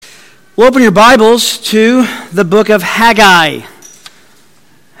We'll open your Bibles to the book of Haggai.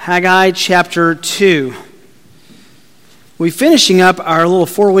 Haggai chapter 2. We're finishing up our little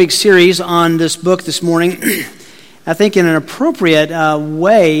 4-week series on this book this morning. I think in an appropriate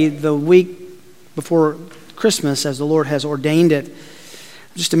way, the week before Christmas, as the Lord has ordained it.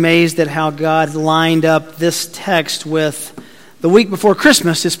 I'm just amazed at how God lined up this text with the week before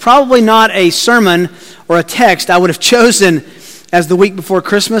Christmas. It's probably not a sermon or a text I would have chosen as the week before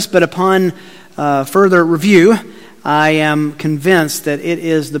Christmas, but upon further review, I am convinced that it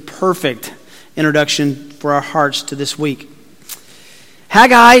is the perfect introduction for our hearts to this week.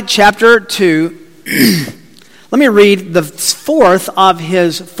 Haggai chapter 2. Let me read the fourth of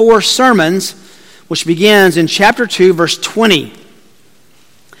his 4 sermons, which begins in chapter 2, verse 20.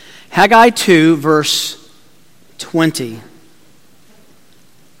 Haggai 2, verse 20.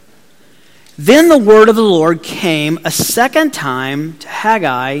 Then the word of the Lord came a second time to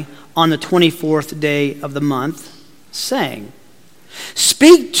Haggai on the 24th day of the month, saying,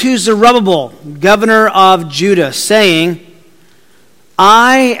 Speak to Zerubbabel, governor of Judah, saying,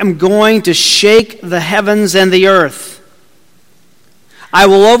 I am going to shake the heavens and the earth. I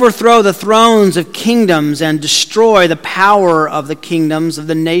will overthrow the thrones of kingdoms and destroy the power of the kingdoms of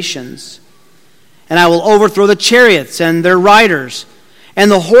the nations. And I will overthrow the chariots and their riders, and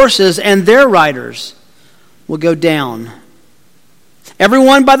the horses and their riders will go down,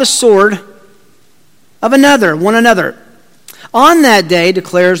 everyone by the sword of one another. On that day,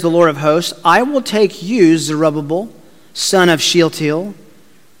 declares the Lord of hosts, I will take you, Zerubbabel, son of Shealtiel,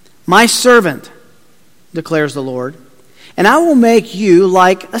 my servant, declares the Lord, and I will make you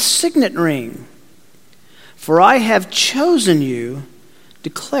like a signet ring. For I have chosen you,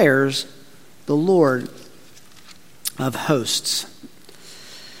 declares the Lord of hosts.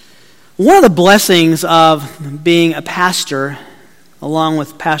 One of the blessings of being a pastor, along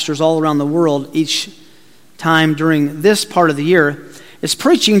with pastors all around the world each time during this part of the year, is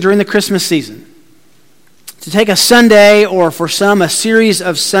preaching during the Christmas season. To take a Sunday, or for some, a series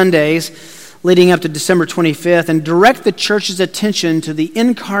of Sundays leading up to December 25th, and direct the church's attention to the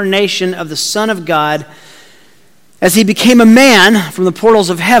incarnation of the Son of God as he became a man from the portals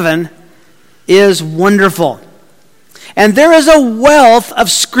of heaven is wonderful. And there is a wealth of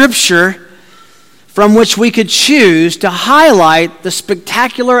Scripture from which we could choose to highlight the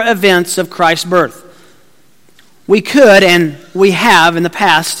spectacular events of Christ's birth. We could, and we have in the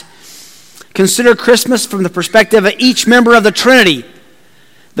past, consider Christmas from the perspective of each member of the Trinity.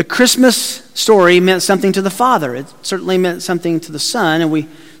 The Christmas story meant something to the Father. It certainly meant something to the Son, and we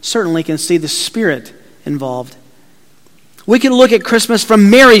certainly can see the Spirit involved. We could look at Christmas from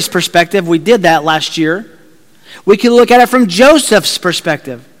Mary's perspective. We did that last year. We could look at it from Joseph's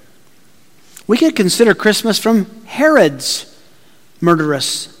perspective. We could consider Christmas from Herod's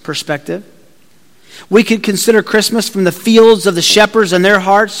murderous perspective. We could consider Christmas from the fields of the shepherds and their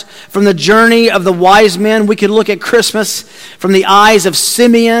hearts, from the journey of the wise men. We could look at Christmas from the eyes of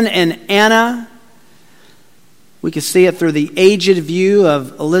Simeon and Anna. We could see it through the aged view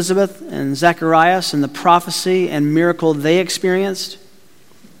of Elizabeth and Zacharias and the prophecy and miracle they experienced.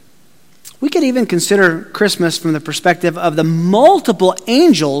 We could even consider Christmas from the perspective of the multiple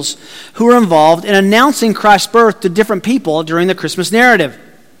angels who were involved in announcing Christ's birth to different people during the Christmas narrative.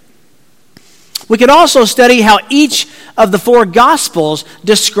 We could also study how each of the 4 Gospels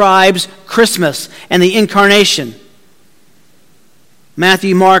describes Christmas and the incarnation.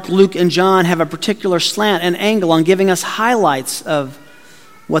 Matthew, Mark, Luke, and John have a particular slant and angle on giving us highlights of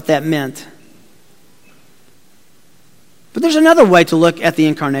what that meant. But there's another way to look at the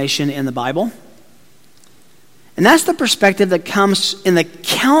incarnation in the Bible. And that's the perspective that comes in the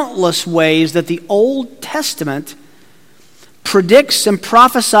countless ways that the Old Testament predicts and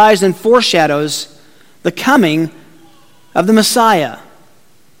prophesies and foreshadows the coming of the Messiah,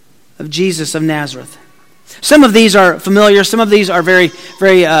 of Jesus of Nazareth. Some of these are familiar. Some of these are very,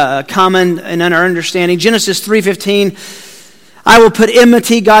 very common in our understanding. Genesis 3:15. I will put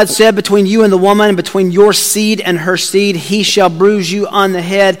enmity, God said, between you and the woman, and between your seed and her seed. He shall bruise you on the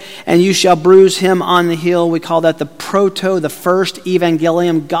head, and you shall bruise him on the heel. We call that the proto, the first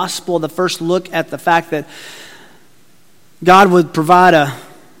evangelium, gospel, the first look at the fact that God would provide a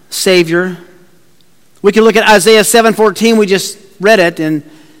Savior. We can look at Isaiah 7:14. We just read it in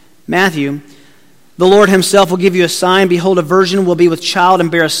Matthew. The Lord himself will give you a sign. Behold, a virgin will be with child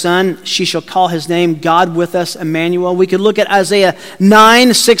and bear a son. She shall call his name God with us, Emmanuel. We could look at Isaiah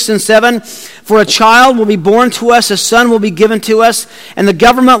 9:6 and 7. For a child will be born to us, a son will be given to us, and the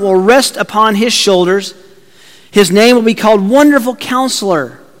government will rest upon his shoulders. His name will be called Wonderful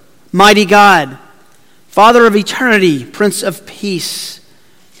Counselor, Mighty God, Father of Eternity, Prince of Peace.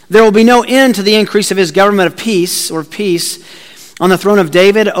 There will be no end to the increase of his government of peace on the throne of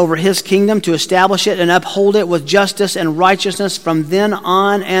David over his kingdom, to establish it and uphold it with justice and righteousness from then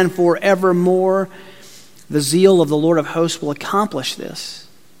on and forevermore. The zeal of the Lord of hosts will accomplish this.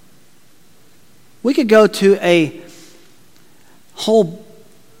 We could go to a whole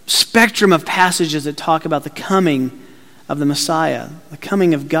spectrum of passages that talk about the coming of the Messiah, the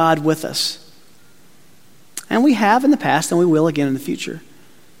coming of God with us. And we have in the past, and we will again in the future.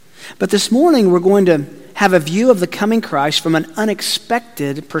 But this morning we're going to have a view of the coming Christ from an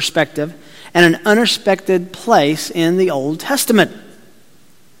unexpected perspective and an unexpected place in the Old Testament.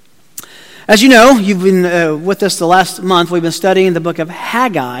 As you know, you've been with us the last month. We've been studying the book of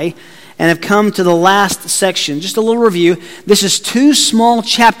Haggai and have come to the last section. Just a little review. This is 2 small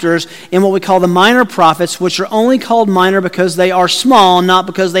chapters in what we call the minor prophets, which are only called minor because they are small, not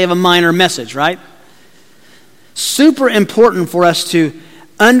because they have a minor message, right? Super important for us to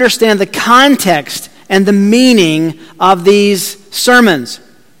understand the context and the meaning of these sermons.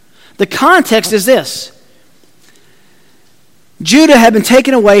 The context is this. Judah had been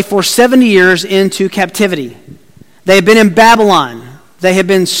taken away for 70 years into captivity. They had been in Babylon. They had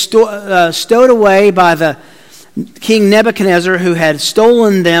been stowed away by the King Nebuchadnezzar, who had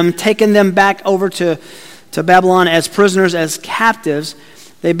stolen them, taken them back over to Babylon as prisoners, as captives.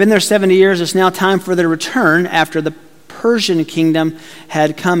 They've been there 70 years. It's now time for their return after the Persian kingdom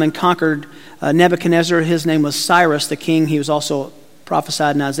had come and conquered Nebuchadnezzar. His name was Cyrus, the king. He was also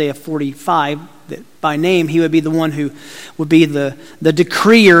prophesied in Isaiah 45 that by name he would be the one who would be the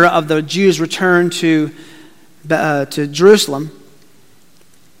decreer of the Jews' return to Jerusalem.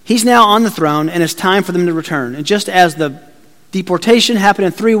 He's now on the throne, and it's time for them to return. And just as the deportation happened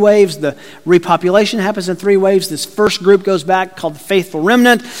in 3 waves, the repopulation happens in 3 waves. This first group goes back, called the faithful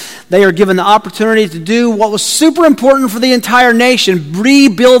remnant. They are given the opportunity to do what was super important for the entire nation: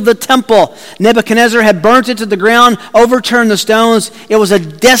 rebuild the temple. Nebuchadnezzar had burnt it to the ground, overturned the stones. It was a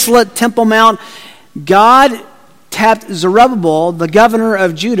desolate Temple Mount. God tapped Zerubbabel, the governor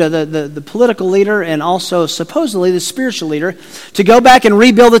of Judah, the political leader and also supposedly the spiritual leader, to go back and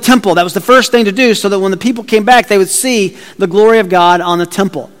rebuild the temple. That was the first thing to do, so that when the people came back, they would see the glory of God on the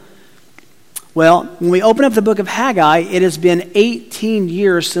temple. Well, when we open up the book of Haggai, it has been 18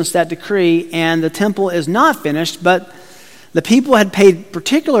 years since that decree, and the temple is not finished, but the people had paid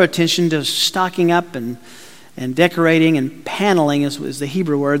particular attention to stocking up and decorating and paneling, is the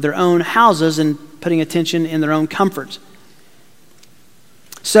Hebrew word, their own houses, and putting attention in their own comforts.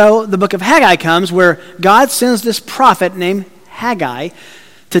 So the book of Haggai comes, where God sends this prophet named Haggai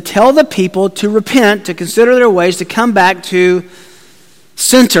to tell the people to repent, to consider their ways, to come back to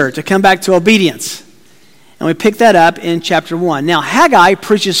center, to come back to obedience. And we pick that up in chapter 1. Now, Haggai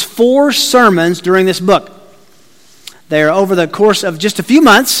preaches 4 sermons during this book. They are over the course of just a few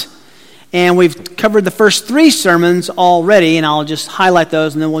months, and we've covered the first 3 sermons already, and I'll just highlight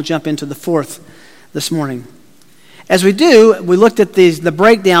those, and then we'll jump into the 4th this morning. As we do, we looked at the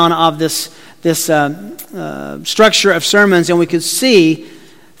breakdown of this structure of sermons, and we could see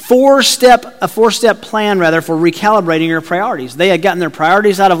a 4-step plan for recalibrating your priorities. They had gotten their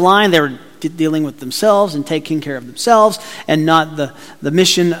priorities out of line. They were dealing with themselves and taking care of themselves and not the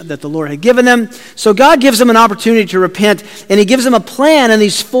mission that the Lord had given them. So God gives them an opportunity to repent, and he gives them a plan in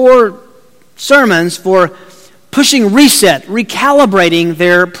these 4 sermons for pushing reset, recalibrating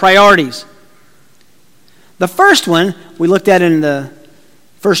their priorities. The first one we looked at in the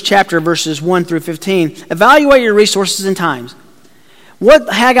first chapter, verses 1 through 15. Evaluate your resources and times. What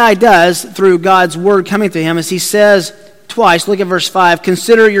Haggai does through God's word coming to him is he says twice, look at verse 5,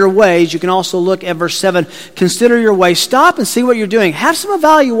 consider your ways. You can also look at verse 7, consider your ways. Stop and see what you're doing. Have some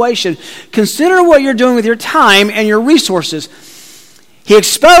evaluation. Consider what you're doing with your time and your resources. He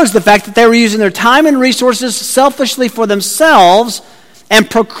exposed the fact that they were using their time and resources selfishly for themselves and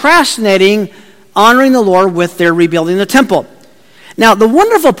procrastinating honoring the Lord with their rebuilding the temple. Now, the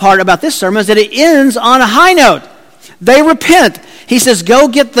wonderful part about this sermon is that it ends on a high note. They repent. He says, go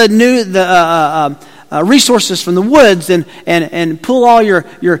get the resources from the woods and pull all your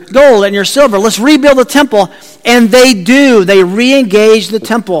gold and your silver. Let's rebuild the temple. And they do. They re-engage the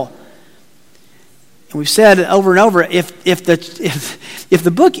temple. And we've said over and over, if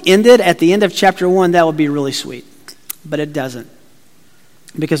the book ended at the end of chapter 1, that would be really sweet. But it doesn't.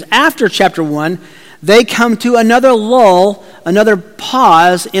 Because after chapter 1, they come to another lull, another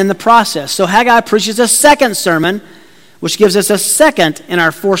pause in the process. So Haggai preaches a second sermon, which gives us a second in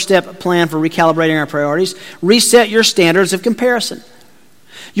our 4-step plan for recalibrating our priorities. Reset your standards of comparison.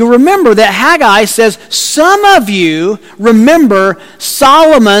 You'll remember that Haggai says, some of you remember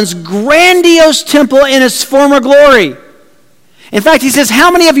Solomon's grandiose temple in its former glory. In fact, he says,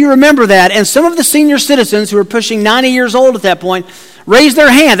 how many of you remember that? And some of the senior citizens who were pushing 90 years old at that point raised their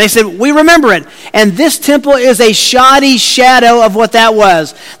hand. They said, we remember it. And this temple is a shoddy shadow of what that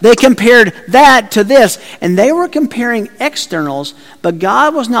was. They compared that to this. And they were comparing externals, but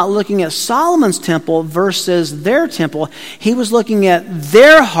God was not looking at Solomon's temple versus their temple. He was looking at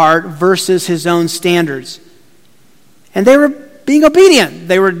their heart versus his own standards. And they were being obedient.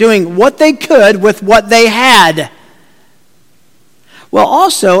 They were doing what they could with what they had. Well,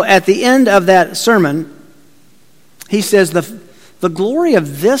 also, at the end of that sermon, he says, the glory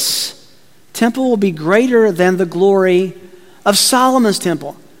of this temple will be greater than the glory of Solomon's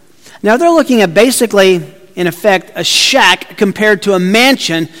temple. Now, they're looking at basically, in effect, a shack compared to a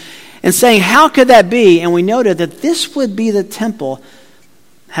mansion and saying, how could that be? And we noted that this would be the temple,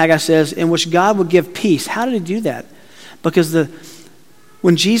 Haggai says, in which God would give peace. How did he do that? Because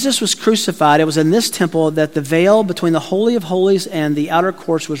when Jesus was crucified, it was in this temple that the veil between the Holy of Holies and the outer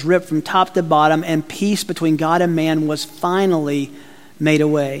courts was ripped from top to bottom, and peace between God and man was finally made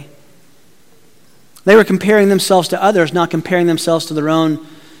away. They were comparing themselves to others, not comparing themselves to their own,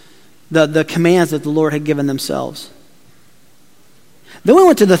 the commands that the Lord had given themselves. Then we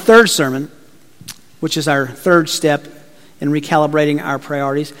went to the third sermon, which is our third step in recalibrating our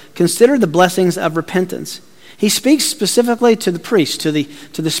priorities. Consider the blessings of repentance. He speaks specifically to the priests, to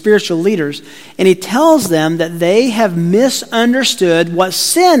the spiritual leaders, and he tells them that they have misunderstood what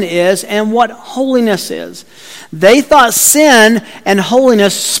sin is and what holiness is. They thought sin and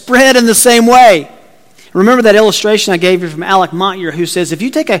holiness spread in the same way. Remember that illustration I gave you from Alec Montyer, who says if you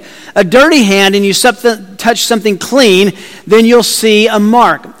take a dirty hand and you touch something clean, then you'll see a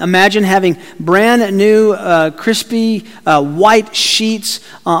mark. Imagine having brand new, crispy, white sheets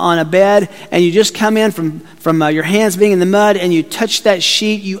on a bed, and you just come in from your hands being in the mud, and you touch that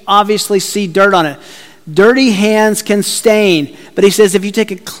sheet, you obviously see dirt on it. Dirty hands can stain. But he says if you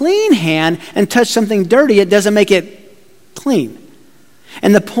take a clean hand and touch something dirty, it doesn't make it clean.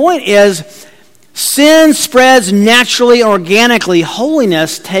 And the point is, sin spreads naturally, organically.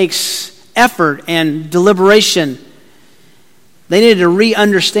 Holiness takes effort and deliberation. They needed to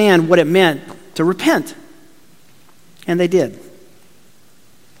re-understand what it meant to repent. And they did.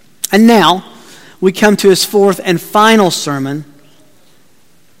 And now, we come to his fourth and final sermon,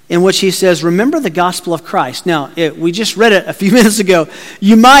 in which he says, remember the gospel of Christ. Now, we just read it a few minutes ago.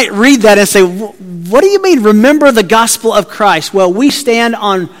 You might read that and say, what do you mean, remember the gospel of Christ? Well, we stand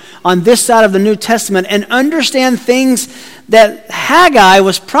on this side of the New Testament and understand things that Haggai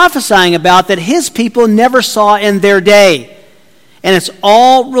was prophesying about that his people never saw in their day. And it's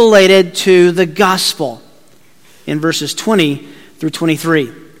all related to the gospel in verses 20 through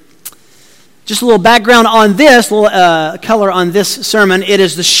 23. Just a little background on this, a little color on this sermon. It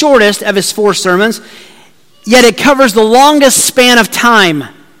is the shortest of his 4 sermons, yet it covers the longest span of time.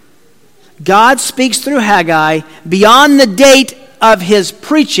 God speaks through Haggai beyond the date of his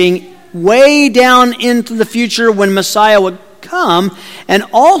preaching, way down into the future when Messiah would come, and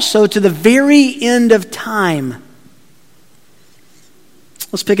also to the very end of time.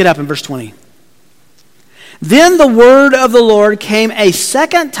 Let's pick it up in verse 20. Then the word of the Lord came a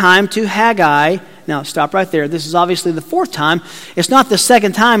second time to Haggai. Now, stop right there. This is obviously the 4th time. It's not the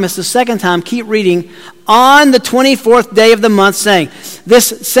second time. It's the second time. Keep reading. On the 24th day of the month, saying, this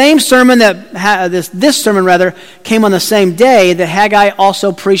sermon came on the same day that Haggai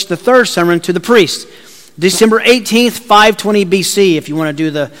also preached the 3rd sermon to the priests. December 18th, 520 BC, if you want to do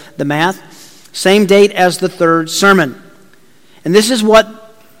the math. Same date as the 3rd sermon. And this is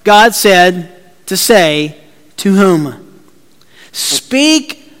what God said to say to whom?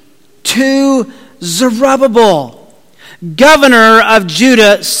 Speak to Zerubbabel, governor of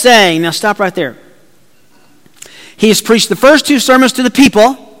Judah, saying, now stop right there. He has preached the first 2 sermons to the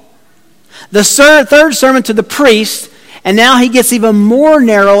people, the 3rd sermon to the priest, and now he gets even more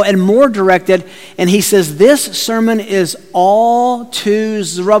narrow and more directed, and he says this sermon is all to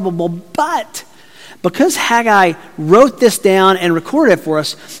Zerubbabel, but because Haggai wrote this down and recorded it for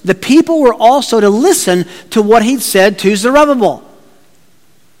us, the people were also to listen to what he'd said to Zerubbabel.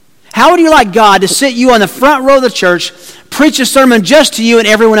 How would you like God to sit you on the front row of the church, preach a sermon just to you, and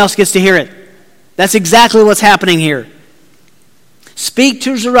everyone else gets to hear it? That's exactly what's happening here. Speak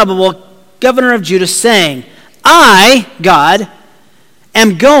to Zerubbabel, governor of Judah, saying, I, God,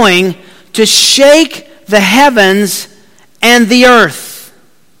 am going to shake the heavens and the earth.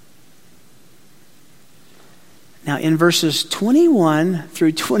 Now, in verses 21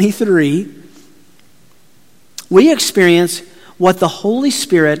 through 23, we experience what the Holy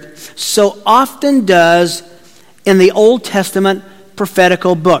Spirit so often does in the Old Testament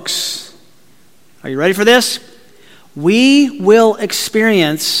prophetical books. Are you ready for this? we will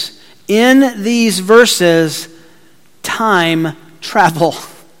experience in these verses time travel.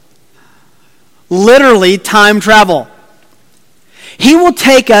 Literally time travel. He will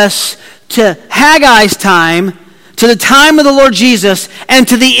take us to Haggai's time, to the time of the Lord Jesus, and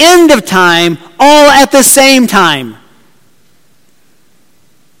to the end of time, all at the same time.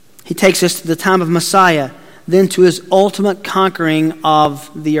 He takes us to the time of Messiah, then to his ultimate conquering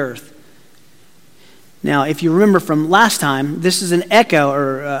of the earth. Now, if you remember from last time, this is an echo,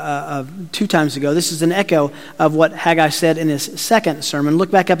 or 2 times ago, this is an echo of what Haggai said in his second sermon.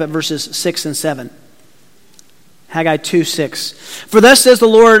 Look back up at verses 6 and 7. Haggai 2:6. For thus says the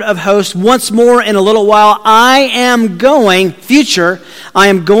Lord of hosts, once more in a little while I am going, future, I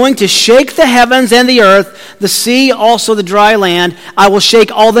am going to shake the heavens and the earth, the sea, also the dry land. I will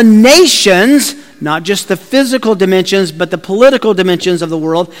shake all the nations, not just the physical dimensions, but the political dimensions of the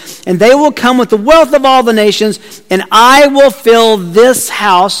world. And they will come with the wealth of all the nations, and I will fill this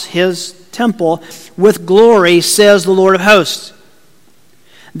house, his temple, with glory, says the Lord of hosts.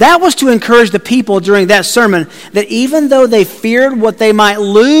 That was to encourage the people during that sermon that even though they feared what they might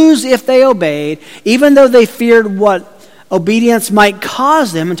lose if they obeyed, even though they feared what obedience might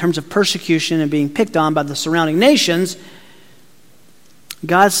cause them in terms of persecution and being picked on by the surrounding nations,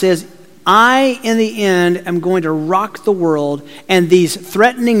 God says, I, in the end, am going to rock the world, and these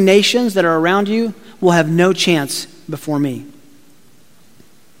threatening nations that are around you will have no chance before me.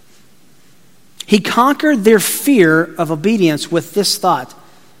 He conquered their fear of obedience with this thought: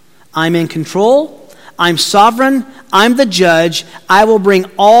 I'm in control, I'm sovereign, I'm the judge, I will bring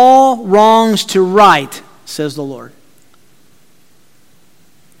all wrongs to right, says the Lord.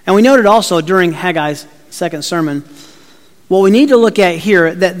 And we noted also during Haggai's second sermon, what we need to look at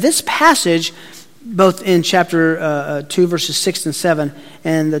here, that this passage, both in chapter 2, verses 6 and 7,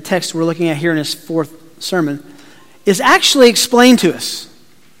 and the text we're looking at here in his fourth sermon, is actually explained to us.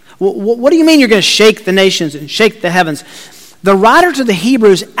 What do you mean you're going to shake the nations and shake the heavens? The writer to the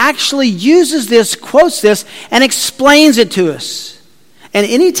Hebrews actually uses this, quotes this, and explains it to us. And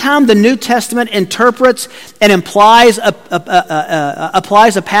anytime the New Testament interprets and applies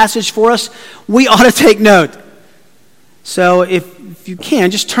a passage for us, we ought to take note. So if you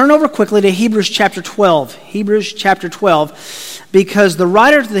can, just turn over quickly to Hebrews chapter 12. Hebrews chapter 12, because the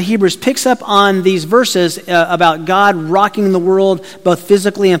writer to the Hebrews picks up on these verses about God rocking the world both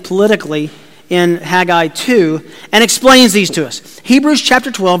physically and politically in Haggai 2, and explains these to us. Hebrews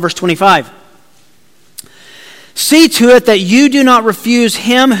chapter 12, verse 25. See to it that you do not refuse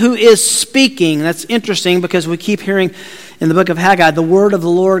him who is speaking. That's interesting because we keep hearing in the book of Haggai, the word of the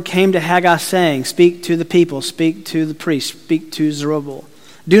Lord came to Haggai saying, speak to the people, speak to the priests, speak to Zerubbabel.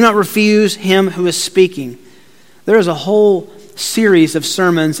 Do not refuse him who is speaking. There is a whole series of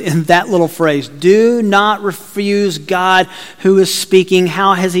sermons in that little phrase. Do not refuse God who is speaking.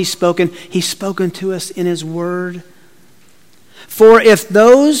 How has he spoken? He's spoken to us in his word. For if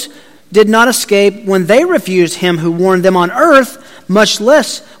those did not escape when they refused him who warned them on earth, much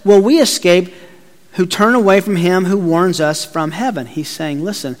less will we escape who turn away from him who warns us from heaven. He's saying,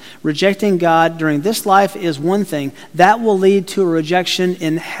 listen, rejecting God during this life is one thing. That will lead to a rejection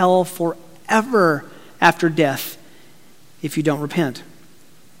in hell forever after death if you don't repent.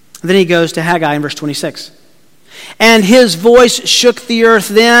 Then he goes to Haggai in verse 26. And his voice shook the earth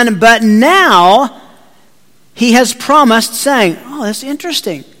then, but now he has promised, saying, oh, that's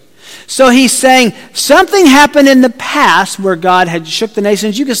interesting. So he's saying something happened in the past where God had shook the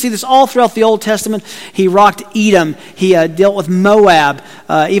nations. You can see this all throughout the Old Testament. He rocked Edom. He dealt with Moab,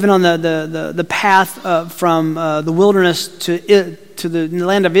 even on the path from the wilderness to the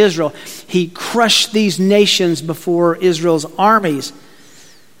land of Israel. He crushed these nations before Israel's armies.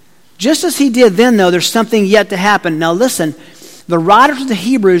 Just as he did then, though, there's something yet to happen. Now listen, the writer to the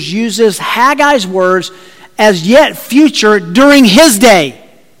Hebrews uses Haggai's words as yet future during his day.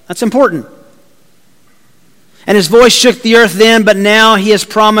 That's important. And his voice shook the earth then, but now he has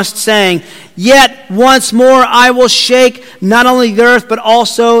promised, saying, yet once more I will shake not only the earth, but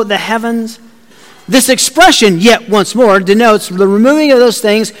also the heavens. This expression, yet once more, denotes the removing of those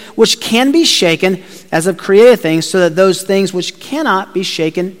things which can be shaken as of created things, so that those things which cannot be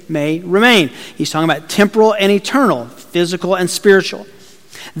shaken may remain. He's talking about temporal and eternal, physical and spiritual.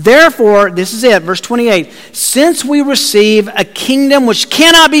 Therefore, this is it, verse 28, since we receive a kingdom which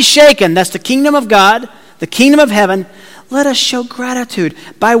cannot be shaken, that's the kingdom of God, the kingdom of heaven, let us show gratitude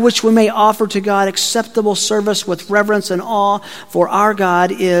by which we may offer to God acceptable service with reverence and awe, for our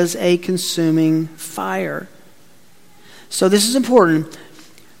God is a consuming fire. So this is important.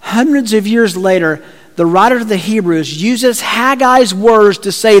 Hundreds of years later, the writer of the Hebrews uses Haggai's words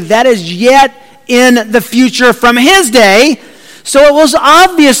to say that is yet in the future from his day. So it was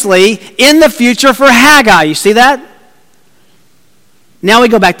obviously in the future for Haggai. You see that? Now we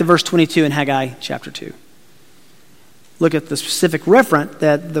go back to verse 22 in Haggai chapter 2. Look at the specific referent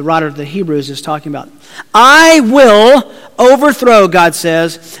that the writer of the Hebrews is talking about. I will overthrow, God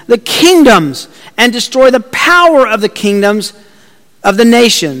says, the kingdoms and destroy the power of the kingdoms of the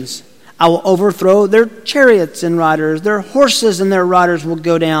nations. I will overthrow their chariots and riders. Their horses and their riders will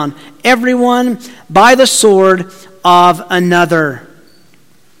go down. Everyone by the sword of another.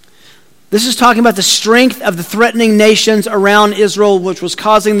 This is talking about the strength of the threatening nations around Israel, which was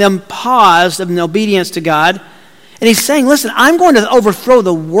causing them pause in obedience to God. And he's saying, listen, I'm going to overthrow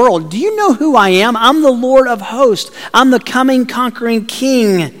the world. Do you know who I am? I'm the Lord of hosts. I'm the coming, conquering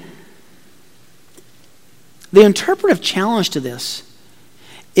king. The interpretive challenge to this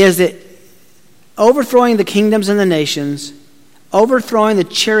is that overthrowing the kingdoms and the nations, overthrowing the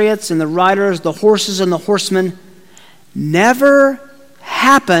chariots and the riders, the horses and the horsemen, never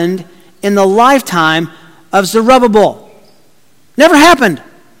happened in the lifetime of Zerubbabel. Never happened.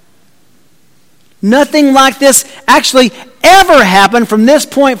 Nothing like this actually ever happened from this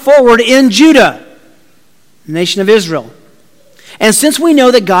point forward in Judah, the nation of Israel. And since we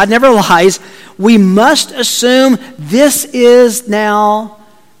know that God never lies, we must assume this is now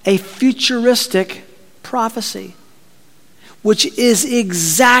a futuristic prophecy, which is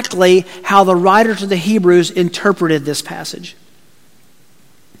exactly how the writers of the Hebrews interpreted this passage.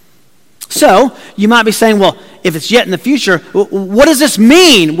 So, you might be saying, well, if it's yet in the future, what does this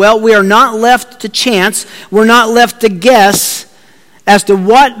mean? Well, we are not left to chance. We're not left to guess as to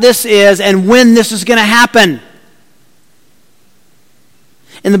what this is and when this is going to happen.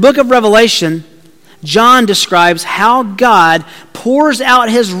 In the book of Revelation, John describes how God pours out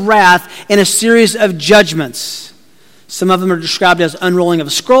his wrath in a series of judgments. Some of them are described as unrolling of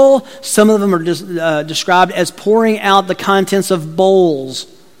a scroll. Some of them are described as pouring out the contents of bowls.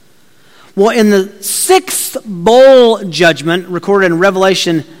 Well, in the sixth bowl judgment, recorded in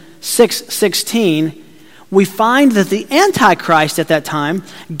Revelation 6:16, we find that the Antichrist at that time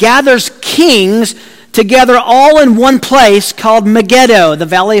gathers kings together all in one place called Megiddo, the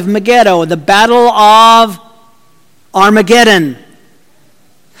Valley of Megiddo, the Battle of Armageddon.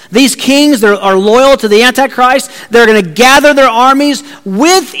 These kings that are loyal to the Antichrist, they're going to gather their armies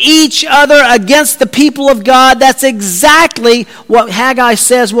with each other against the people of God. That's exactly what Haggai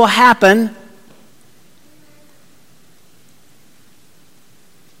says will happen.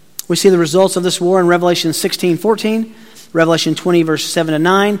 We see the results of this war in Revelation 16:14, Revelation 20, verse 7 to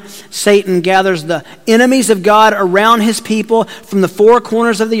 9. Satan gathers the enemies of God around his people from the four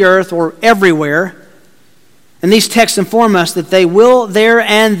corners of the earth, or everywhere. And these texts inform us that they will there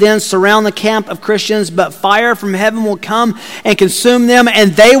and then surround the camp of Christians, but fire from heaven will come and consume them,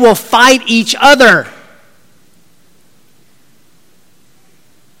 and they will fight each other.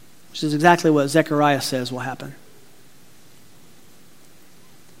 Which is exactly what Zechariah says will happen.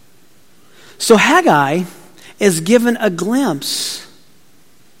 So Haggai is given a glimpse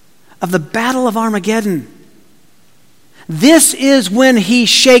of the Battle of Armageddon. This is when he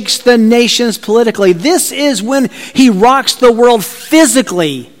shakes the nations politically. This is when he rocks the world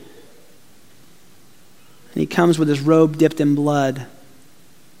physically. And he comes with his robe dipped in blood.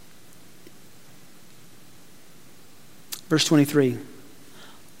 Verse 23.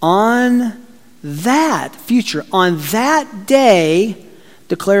 On that day,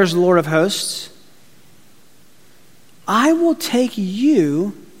 declares the Lord of hosts, I will take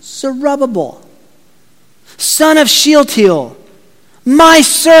you, Zerubbabel, son of Shealtiel, my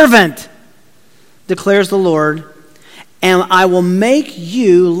servant, declares the Lord, and I will make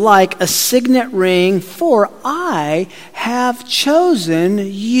you like a signet ring, for I have chosen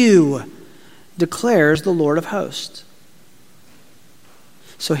you, declares the Lord of hosts.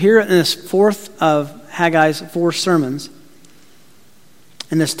 So here in this fourth of Haggai's four sermons,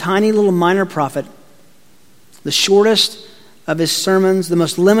 in this tiny little minor prophet, the shortest of his sermons, the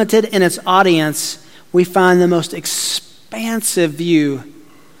most limited in its audience, we find the most expansive view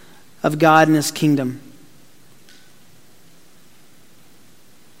of God and his kingdom.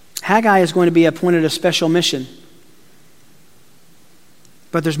 Haggai is going to be appointed a special mission.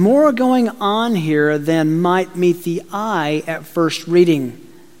 But there's more going on here than might meet the eye at first reading.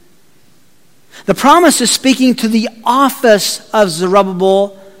 The promise is speaking to the office of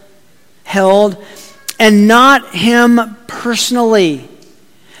Zerubbabel held, and not him personally.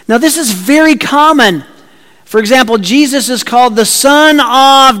 Now, this is very common. For example, Jesus is called the Son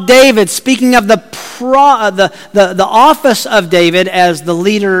of David, speaking of the office of David as the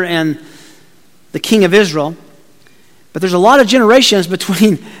leader and the king of Israel. But there's a lot of generations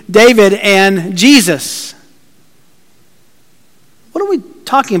between David and Jesus. What are we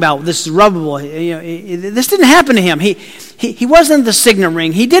talking about? This Zerubbabel, this didn't happen to him. He wasn't the signet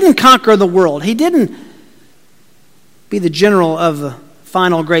ring. He didn't conquer the world. He didn't be the general of the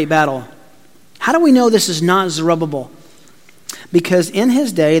final great battle. How do we know this is not Zerubbabel? Because in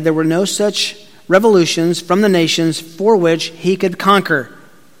his day, there were no such revolutions from the nations for which he could conquer.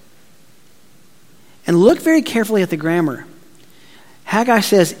 And look very carefully at the grammar. Haggai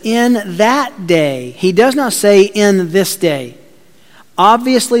says, in that day. He does not say in this day.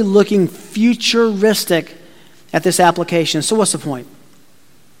 Obviously looking futuristic at this application. So what's the point?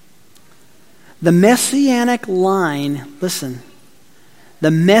 The messianic line, listen,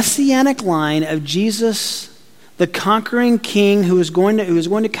 the messianic line of Jesus, the conquering king who is going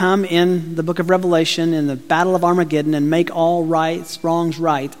to come in the book of Revelation in the battle of Armageddon and make all wrongs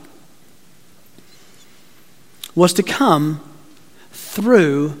right, was to come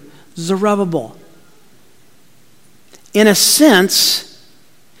through Zerubbabel. In a sense,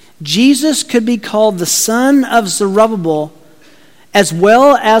 Jesus could be called the son of Zerubbabel as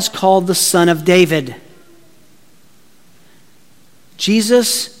well as called the son of David.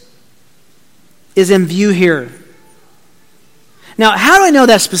 Jesus is in view here. Now, how do I know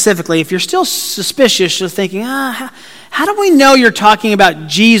that specifically? If you're still suspicious, you're thinking, how do we know you're talking about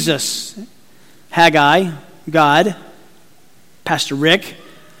Jesus? Haggai, God, Pastor Rick.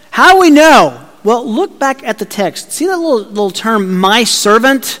 How do we know? Well, look back at the text. See that little term, my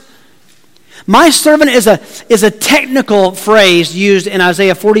servant? My servant is a technical phrase used in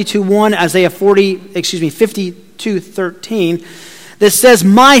Isaiah 42:1, Isaiah 52:13 that says,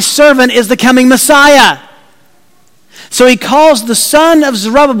 my servant is the coming Messiah. So he calls the son of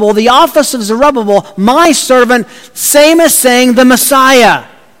Zerubbabel, the office of Zerubbabel, my servant, same as saying the Messiah.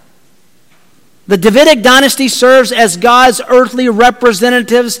 The Davidic dynasty serves as God's earthly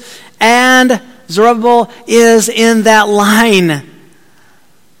representatives, and Zerubbabel is in that line.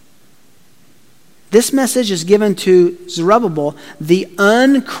 This message is given to Zerubbabel, the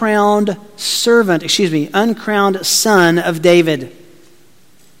uncrowned son of David.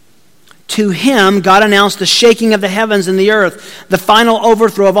 To him, God announced the shaking of the heavens and the earth, the final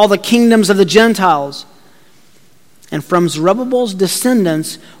overthrow of all the kingdoms of the Gentiles. And from Zerubbabel's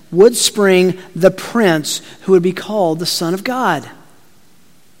descendants would spring the prince who would be called the Son of God.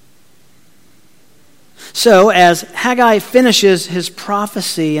 So, as Haggai finishes his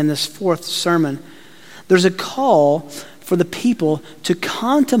prophecy in this fourth sermon, there's a call for the people to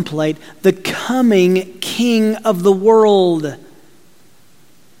contemplate the coming King of the world.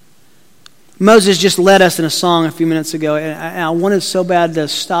 Moses just led us in a song a few minutes ago, and I wanted so bad to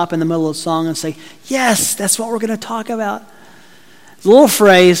stop in the middle of the song and say, yes, that's what we're going to talk about. The little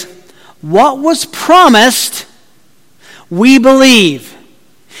phrase, what was promised, we believe.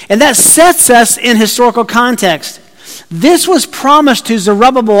 And that sets us in historical context. This was promised to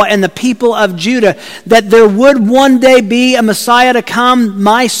Zerubbabel and the people of Judah, that there would one day be a Messiah to come,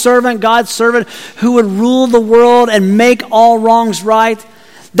 my servant, God's servant, who would rule the world and make all wrongs right.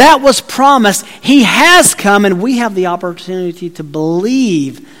 That was promised. He has come, and we have the opportunity to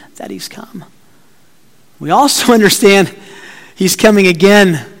believe that he's come. We also understand he's coming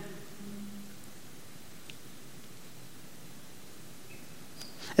again.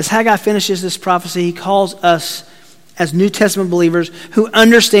 As Haggai finishes this prophecy, he calls us as New Testament believers who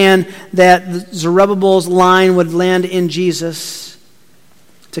understand that Zerubbabel's line would land in Jesus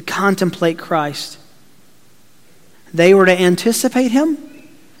to contemplate Christ. They were to anticipate him.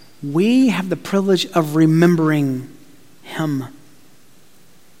 We have the privilege of remembering him.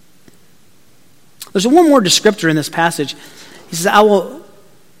 There's one more descriptor in this passage. He says, I will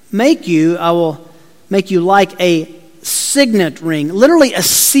make you like a signet ring, literally a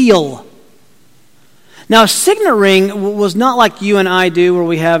seal. Now, a signet ring was not like you and I do, where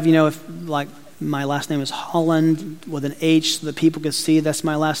we have, if like my last name is Holland with an H so that people could see that's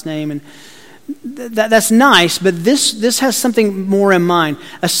my last name, and that's nice, but this has something more in mind.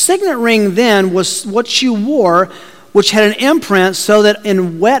 A signet ring then was what you wore, which had an imprint so that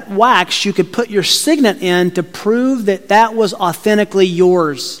in wet wax you could put your signet in to prove that that was authentically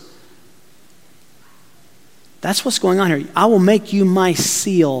yours. That's what's going on here. I will make you my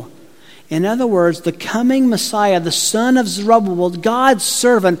seal. In other words, the coming Messiah, the son of Zerubbabel, God's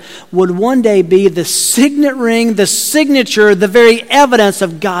servant, would one day be the signet ring, the signature, the very evidence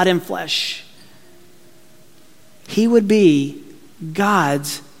of God in flesh. He would be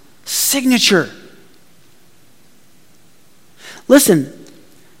God's signature. Listen,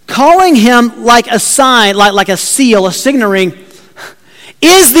 calling him like a sign, like a seal, a signet ring,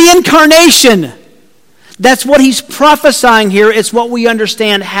 is the incarnation. That's what he's prophesying here. It's what we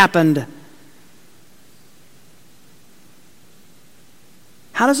understand happened.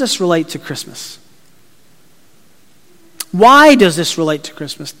 How does this relate to Christmas? Why does this relate to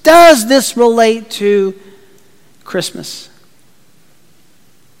Christmas? Does this relate to Christmas?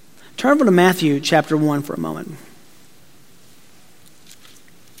 Turn over to Matthew chapter 1 for a moment.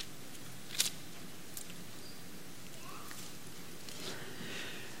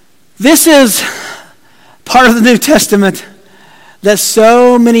 This is part of the New Testament that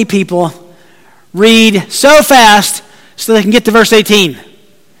so many people read so fast so they can get to verse 18.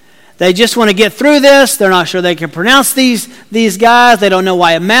 They just want to get through this. They're not sure they can pronounce these guys. They don't know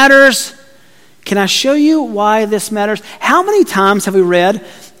why it matters. Can I show you why this matters? How many times have we read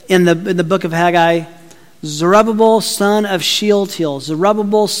in the book of Haggai, Zerubbabel, son of Shealtiel,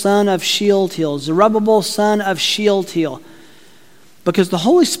 Zerubbabel, son of Shealtiel, Zerubbabel, son of Shealtiel? Because the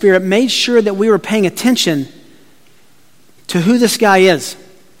Holy Spirit made sure that we were paying attention to who this guy is.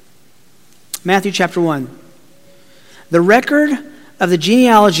 Matthew chapter 1. The record of the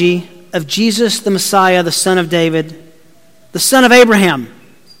genealogy of Jesus the Messiah, the son of David, the son of Abraham.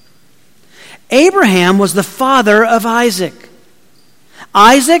 Abraham was the father of Isaac.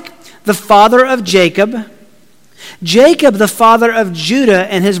 Isaac, the father of Jacob. Jacob, the father of Judah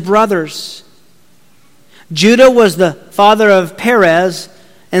and his brothers. Judah was the father of Perez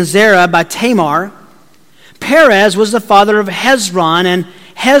and Zerah by Tamar. Perez was the father of Hezron, and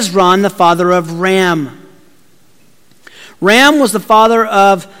Hezron the father of Ram. Ram was the father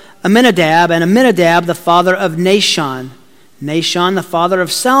of Amminadab, and Amminadab the father of Nahshon. Nahshon the father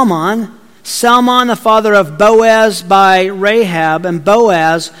of Salmon. Salmon the father of Boaz by Rahab, and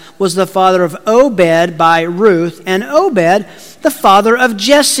Boaz was the father of Obed by Ruth, and Obed the father of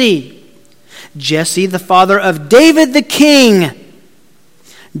Jesse. Jesse the father of David the king.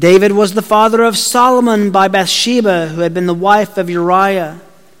 David was the father of Solomon by Bathsheba, who had been the wife of Uriah.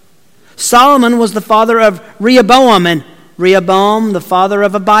 Solomon was the father of Rehoboam, and Rehoboam the father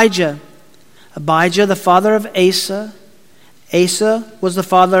of Abijah. Abijah the father of Asa. Asa was the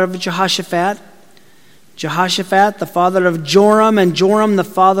father of Jehoshaphat. Jehoshaphat the father of Joram, and Joram the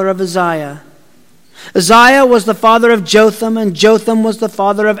father of Uzziah. Uzziah was the father of Jotham, and Jotham was the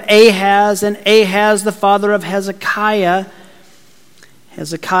father of Ahaz, and Ahaz the father of Hezekiah.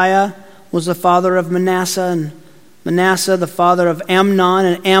 Hezekiah was the father of Manasseh, and Manasseh the father of Amnon,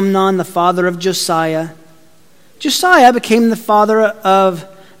 and Amnon the father of Josiah. Josiah became the father of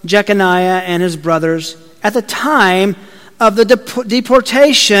Jeconiah and his brothers at the time of the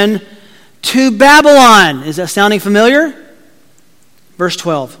deportation to Babylon. Is that sounding familiar? Verse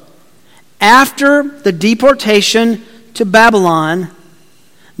 12. After the deportation to Babylon,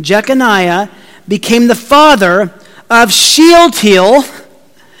 Jeconiah became the father of Shealtiel,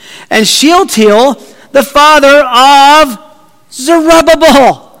 and Shealtiel the father of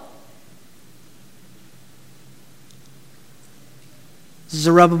Zerubbabel.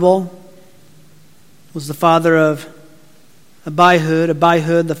 Zerubbabel was the father of Abihud,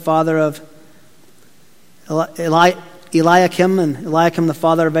 Abihud the father of Eliakim, and Eliakim the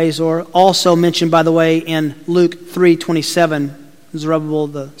father of Azor. Also mentioned, by the way, in Luke 3:27, Zerubbabel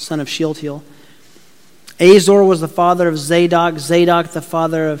the son of Shealtiel. Azor was the father of Zadok, Zadok the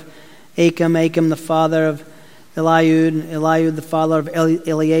father of Achim, Achim the father of Eliud, Eliud the father of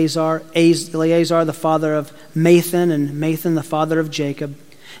Eleazar, Eleazar the father of Mathan, and Mathan the father of Jacob.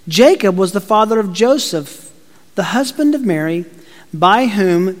 Jacob was the father of Joseph, the husband of Mary, by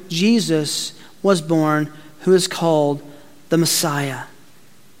whom Jesus was born, who is called the Messiah.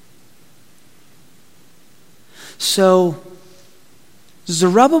 So,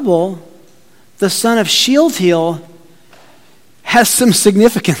 Zerubbabel, the son of Shealtiel, has some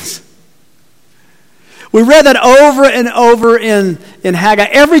significance. We read that over and over in Haggai.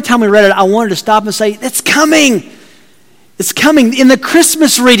 Every time we read it, I wanted to stop and say, it's coming. It's coming. In the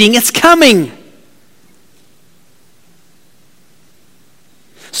Christmas reading, it's coming.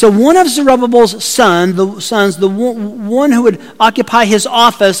 So one of Zerubbabel's sons, the one who would occupy his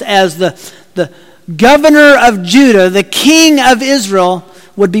office as the governor of Judah, the king of Israel,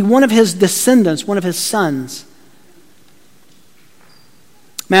 would be one of his descendants, one of his sons.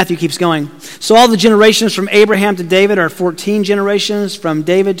 Matthew keeps going. So all the generations from Abraham to David are 14 generations. From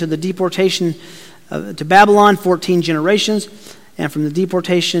David to the deportation to Babylon, 14 generations. And from the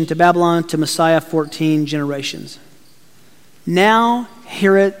deportation to Babylon to Messiah, 14 generations. Now,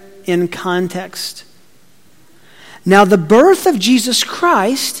 hear it in context. Now, the birth of Jesus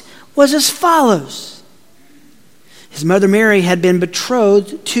Christ was as follows. His mother Mary had been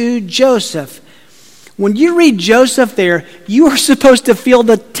betrothed to Joseph When you read Joseph there, you are supposed to feel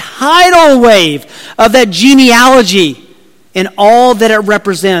the tidal wave of that genealogy and all that it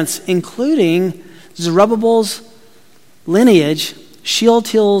represents, including Zerubbabel's lineage,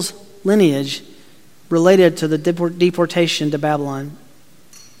 Shealtiel's lineage, related to the deportation to Babylon.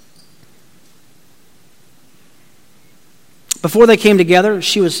 Before they came together,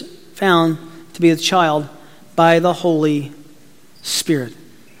 she was found to be a child by the Holy Spirit.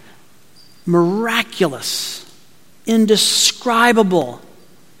 Miraculous, indescribable,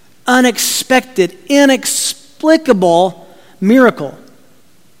 unexpected, inexplicable miracle.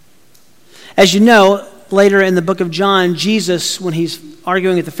 As you know, later in the book of John, Jesus, when he's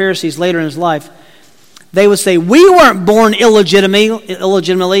arguing with the Pharisees later in his life, they would say, we weren't born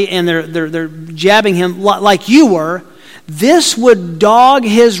illegitimately, and they're jabbing him like you were. This would dog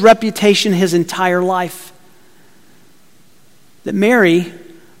his reputation his entire life. That Mary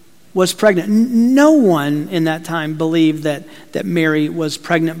was pregnant. No one in that time believed that Mary was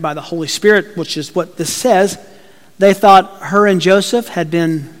pregnant by the Holy Spirit, which is what this says. They thought her and Joseph had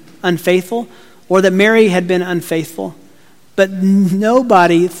been unfaithful, or that Mary had been unfaithful. But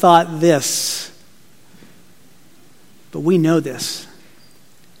nobody thought this. But we know this.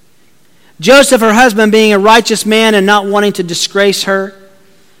 Joseph, her husband, being a righteous man and not wanting to disgrace her,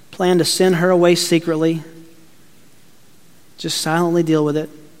 planned to send her away secretly. Just silently deal with it.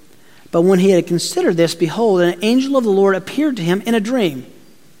 But when he had considered this, behold, an angel of the Lord appeared to him in a dream.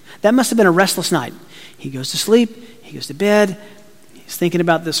 That must have been a restless night. He goes to sleep. He goes to bed. He's thinking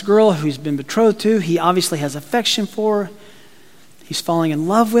about this girl who he's been betrothed to. He obviously has affection for. He's falling in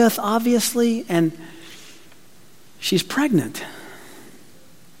love with, obviously. And she's pregnant.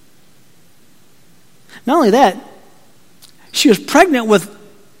 Not only that, she was pregnant with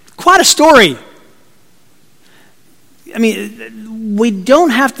quite a story. I mean, we don't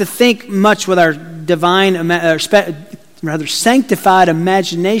have to think much with our sanctified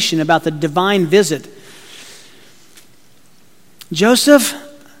imagination about the divine visit. Joseph,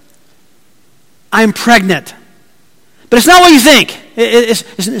 I'm pregnant. But it's not what you think.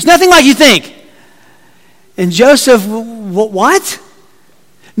 It's nothing like you think. And Joseph, what?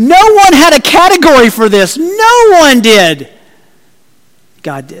 No one had a category for this. No one did.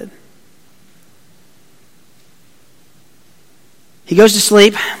 God did. He goes to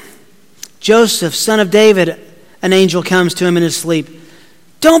sleep. Joseph, son of David, an angel comes to him in his sleep.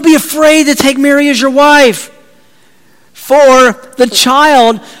 Don't be afraid to take Mary as your wife, for the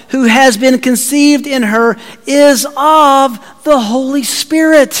child who has been conceived in her is of the Holy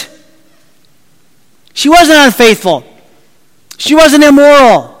Spirit. She wasn't unfaithful. She wasn't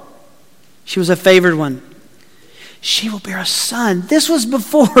immoral. She was a favored one. She will bear a son. This was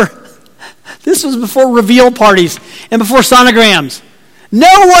before reveal parties and before sonograms. No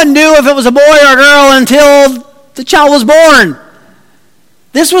one knew if it was a boy or a girl until the child was born.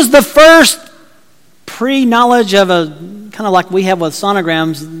 This was the first pre-knowledge of a kind of like we have with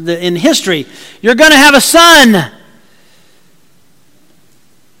sonograms in history. You're going to have a son.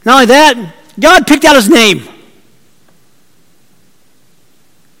 Not only that, God picked out his name.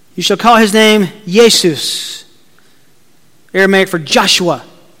 You shall call his name Jesus, Aramaic for Joshua,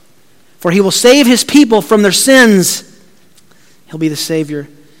 for he will save his people from their sins. He'll be the Savior.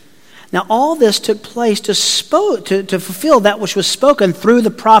 Now, all this took place to fulfill that which was spoken through the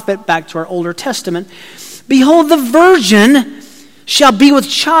prophet back to our Older Testament. Behold, the virgin shall be with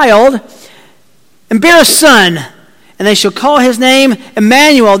child and bear a son, and they shall call his name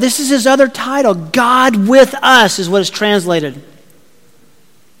Emmanuel. This is his other title. God with us is what is translated.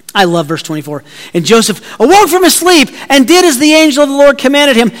 I love verse 24. And Joseph awoke from his sleep and did as the angel of the Lord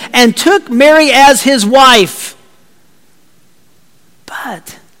commanded him and took Mary as his wife.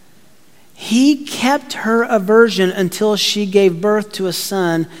 But he kept her a virgin until she gave birth to a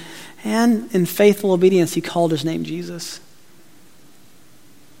son, and in faithful obedience he called his name Jesus.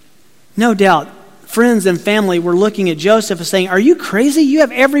 No doubt, friends and family were looking at Joseph and saying, are you crazy? You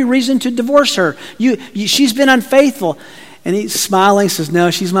have every reason to divorce her. She's been unfaithful. And he's smiling, says, no,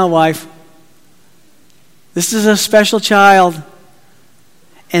 she's my wife. This is a special child.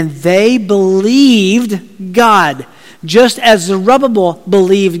 And they believed God, just as Zerubbabel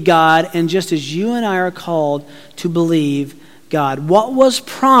believed God, and just as you and I are called to believe God. What was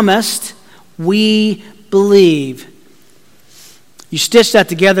promised, we believe. You stitch that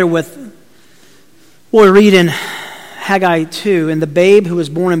together with what we read in Haggai 2, and the babe who was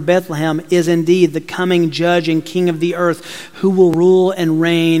born in Bethlehem is indeed the coming judge and king of the earth, who will rule and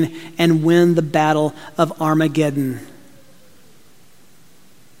reign and win the battle of Armageddon.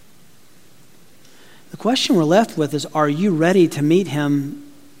 The question we're left with is, are you ready to meet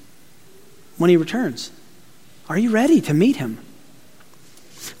him when he returns. Are you ready to meet him?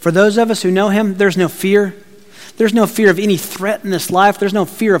 For those of us who know him, there's no fear. There's no fear of any threat in this life. There's no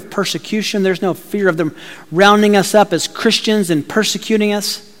fear of persecution. There's no fear of them rounding us up as Christians and persecuting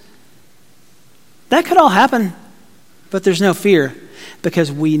us. That could all happen, but there's no fear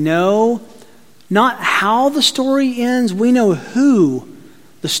because we know not how the story ends, we know who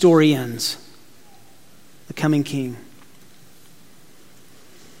the story ends. The coming King.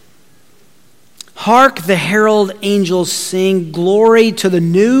 Hark the herald angels sing, glory to the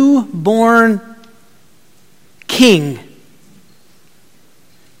newborn King.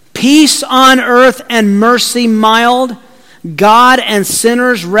 Peace on earth and mercy mild, God and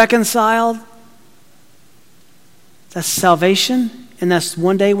sinners reconciled. That's salvation, and that's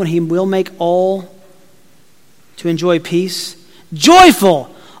one day when he will make all to enjoy peace.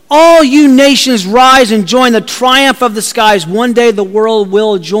 Joyful, all you nations rise and join the triumph of the skies. One day the world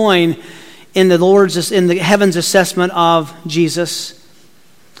will join in the heaven's assessment of Jesus.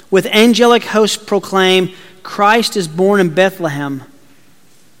 With angelic hosts proclaim, Christ is born in Bethlehem.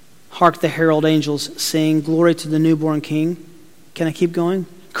 Hark the herald angels sing, glory to the newborn King. Can I keep going?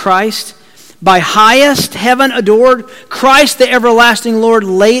 Christ, by highest heaven adored, Christ the everlasting Lord,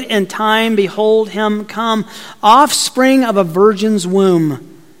 late in time, behold him come, offspring of a virgin's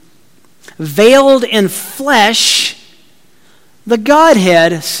womb, veiled in flesh, the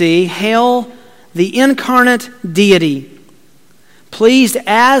Godhead, see, hail the incarnate deity, pleased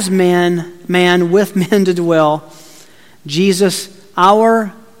as man with men to dwell, Jesus,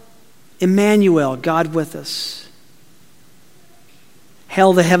 our Emmanuel, God with us.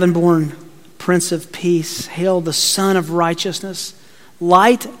 Hail the heaven-born Prince of Peace. Hail the Son of Righteousness.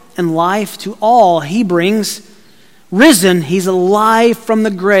 Light and life to all he brings. Risen, he's alive from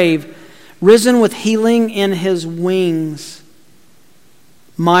the grave. Risen with healing in his wings.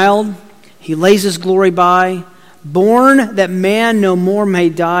 Mild, he lays his glory by. Born that man no more may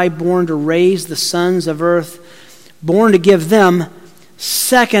die. Born to raise the sons of earth. Born to give them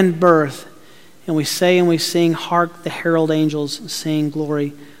second birth. And we say and we sing, hark the herald angels sing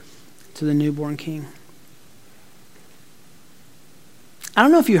glory to the newborn King. I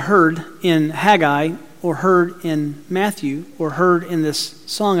don't know if you heard in Haggai or heard in Matthew or heard in this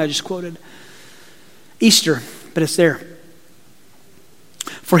song I just quoted. Easter, but it's there.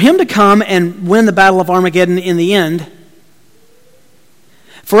 For him to come and win the battle of Armageddon in the end,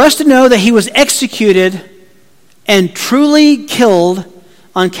 for us to know that he was executed and truly killed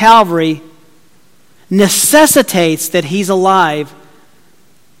on Calvary necessitates that he's alive.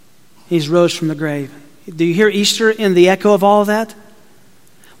 He's rose from the grave. Do you hear Easter in the echo of all of that?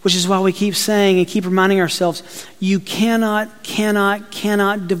 Which is why we keep saying and keep reminding ourselves, you cannot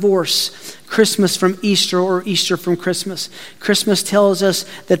divorce Christmas from Easter or Easter from Christmas. Christmas tells us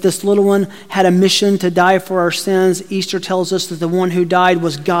that this little one had a mission to die for our sins. Easter tells us that the one who died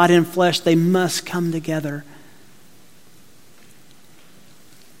was God in flesh. They must come together.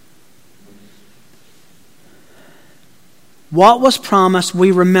 What was promised,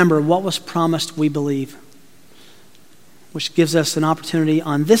 we remember. What was promised, we believe. Which gives us an opportunity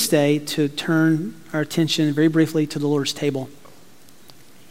on this day to turn our attention very briefly to the Lord's table.